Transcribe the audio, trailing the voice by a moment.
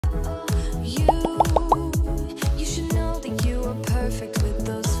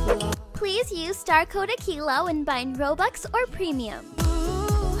Please use star code Akeila when buying Robux or Premium.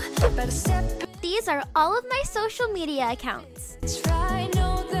 These are all of my social media accounts.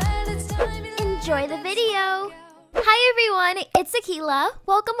 Enjoy the video! Hi everyone, it's Akeila.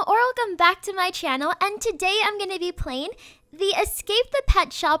 Welcome back to my channel, and today I'm going to be playing the Escape the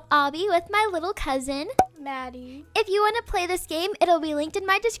Pet Shop Obby with my little cousin, Maddie. If you want to play this game, it'll be linked in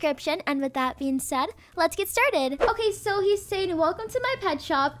my description, and with that being said, let's get started. Okay, so he's saying, welcome to my pet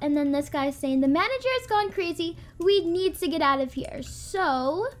shop, and then this guy's saying, the manager has gone crazy. We need to get out of here.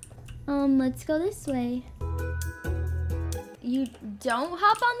 So, let's go this way. You don't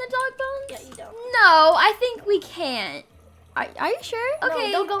hop on the dog bones? Yeah, you don't. No, I think we can't. Are you sure?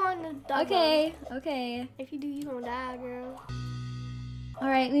 Okay. No, don't go on the dog bones. Okay. If you do, you gonna die, girl. All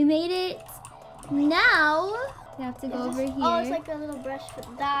right, we made it. Now, we have to go over here. Oh, it's like a little brush for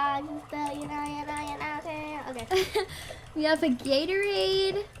the dogs and stuff, you know. Okay. We have a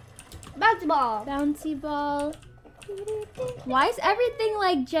Gatorade. Bouncy ball. Bouncy ball. Why is everything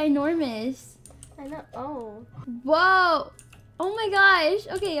like ginormous? I know. Oh. Whoa. Oh my gosh.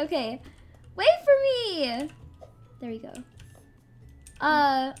 Okay. Wait for me. There we go.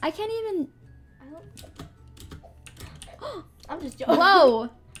 I can't even. I'm just joking. Whoa.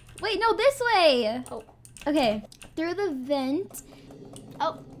 Wait, no, this way. Oh. Okay. Through the vent.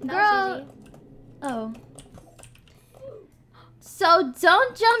 Oh, girl. Oh. So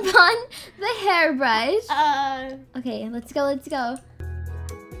don't jump on the hairbrush. Okay, let's go.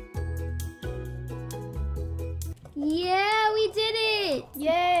 Yeah, we did it.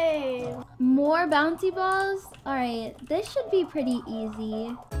 Yay. More bouncy balls. All right, this should be pretty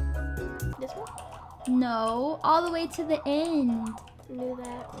easy. This one? No, all the way to the end. Knew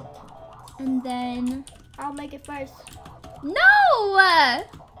that. And then. I'll make it first. No!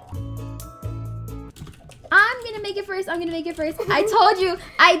 I'm gonna make it first. I told you.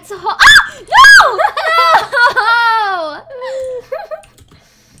 Ah!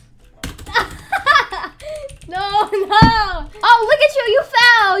 No! No! Oh, look at you. You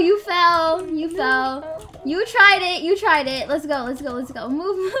fell. You tried it. Let's go.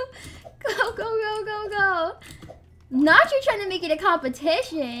 Move. Go. Not you trying to make it a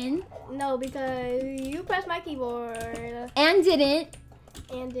competition. No, because you pressed my keyboard. And didn't.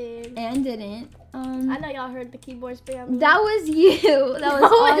 I know y'all heard the keyboard spam. That was you. That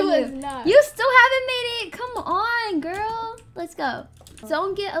was all it you. was not. You still haven't made it. Come on, girl. Let's go.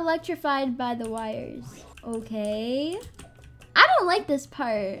 Don't get electrified by the wires. Okay. I don't like this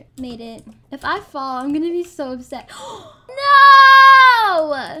part. Made it. If I fall, I'm gonna be so upset. No!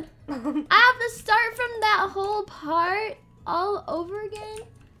 I have to start from that whole part all over again?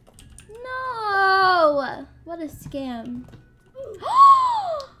 No! What a scam.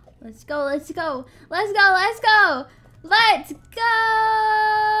 Let's go.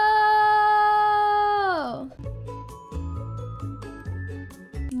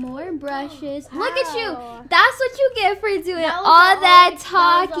 More brushes. How? Look at you. That's what you get for doing That was all that That was the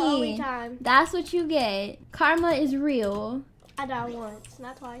talking. only time. That's what you get. Karma is real. I died once,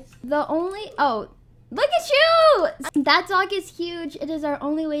 not twice. Oh, look at you! That dog is huge. It is our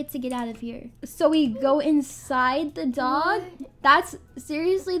only way to get out of here. So we go inside the dog? What? That's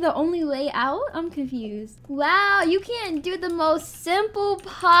seriously the only way out? I'm confused. Wow, you can't do the most simple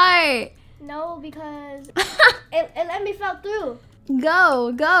part. No, because it let me fall through.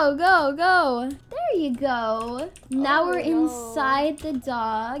 Go. There you go. Now we're no. inside the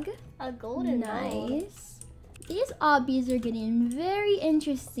dog. A golden nose. Nice. These obbies are getting very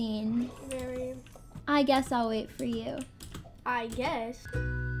interesting. Very. I guess I'll wait for you. I guess.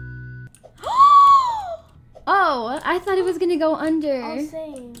 Oh, I thought it was gonna go under. I'll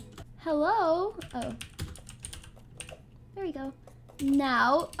sing. Hello? Oh. There we go.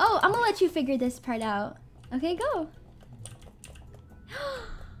 Now, I'm gonna let you figure this part out. Okay, go.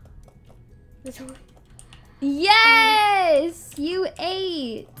 This one. Yes! You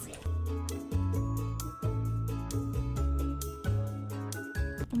ate.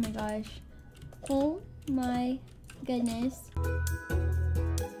 Oh my gosh. Oh my goodness.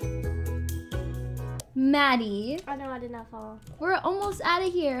 Maddie. I know I did not fall. We're almost out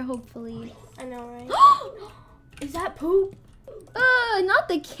of here, hopefully. I know, right? Is that poop? Not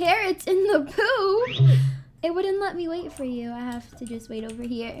the carrots in the poop. It wouldn't let me wait for you. I have to just wait over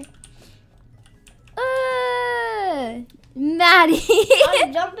here. Maddie.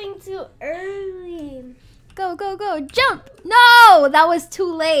 I'm jumping too early. Go. Jump. No, that was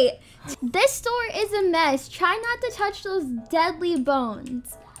too late. This store is a mess. Try not to touch those deadly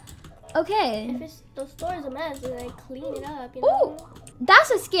bones. Okay. If the store is a mess, then I clean it up, you know? Ooh, that's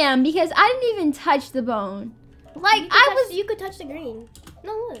a scam because I didn't even touch the bone. Like, You could touch the green.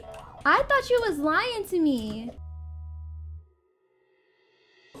 No, look. I thought you was lying to me.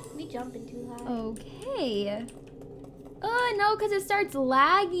 We jumping too high. Okay. Oh, no, because it starts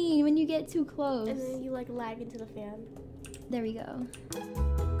lagging when you get too close. And then you like lag into the fan. There we go.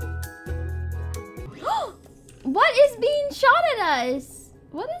 What is being shot at us?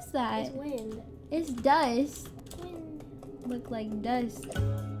 What is that? It's wind. It's dust. Wind. Look like dust.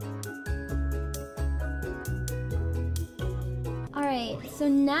 Alright, so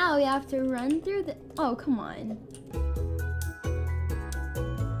now we have to run through the... Oh, come on.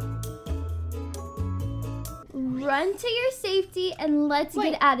 Run to your safety and let's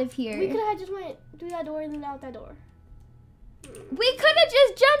get out of here. We could have just went through that door and then out that door. We could have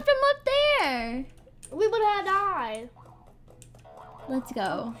just jumped from up there. We would have died. Let's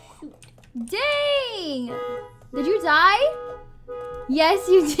go. Shoot. Dang! Did you die? Yes,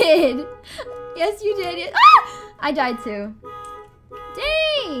 you did. Yes, you did. Ah! I died too.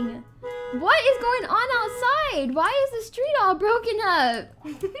 Dang! What is going on outside? Why is the street all broken up?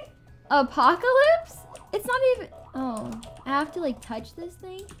 Apocalypse? It's not even... Oh, I have to like touch this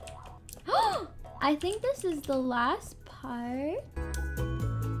thing? I think this is the last part.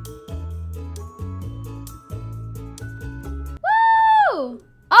 Woo!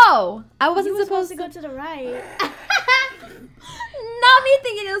 Oh, I wasn't supposed to go to the right. Not me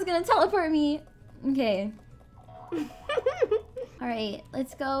thinking it was gonna teleport me. Okay. All right,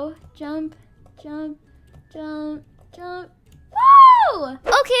 let's go. Jump, jump, jump, jump. Woo!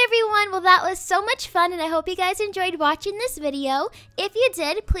 Okay, everyone. Well, that was so much fun, and I hope you guys enjoyed watching this video. If you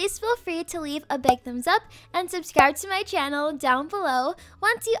did, please feel free to leave a big thumbs up and subscribe to my channel down below.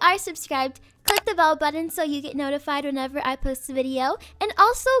 Once you are subscribed, click the bell button so you get notified whenever I post a video. And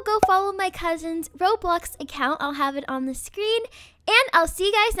also go follow my cousin's Roblox account. I'll have it on the screen. And I'll see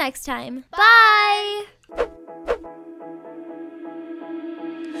you guys next time. Bye!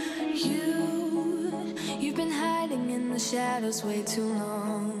 You've been hiding in the shadows way too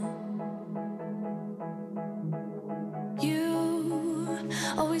long. You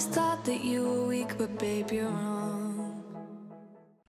always thought that you were weak, but babe, you're wrong.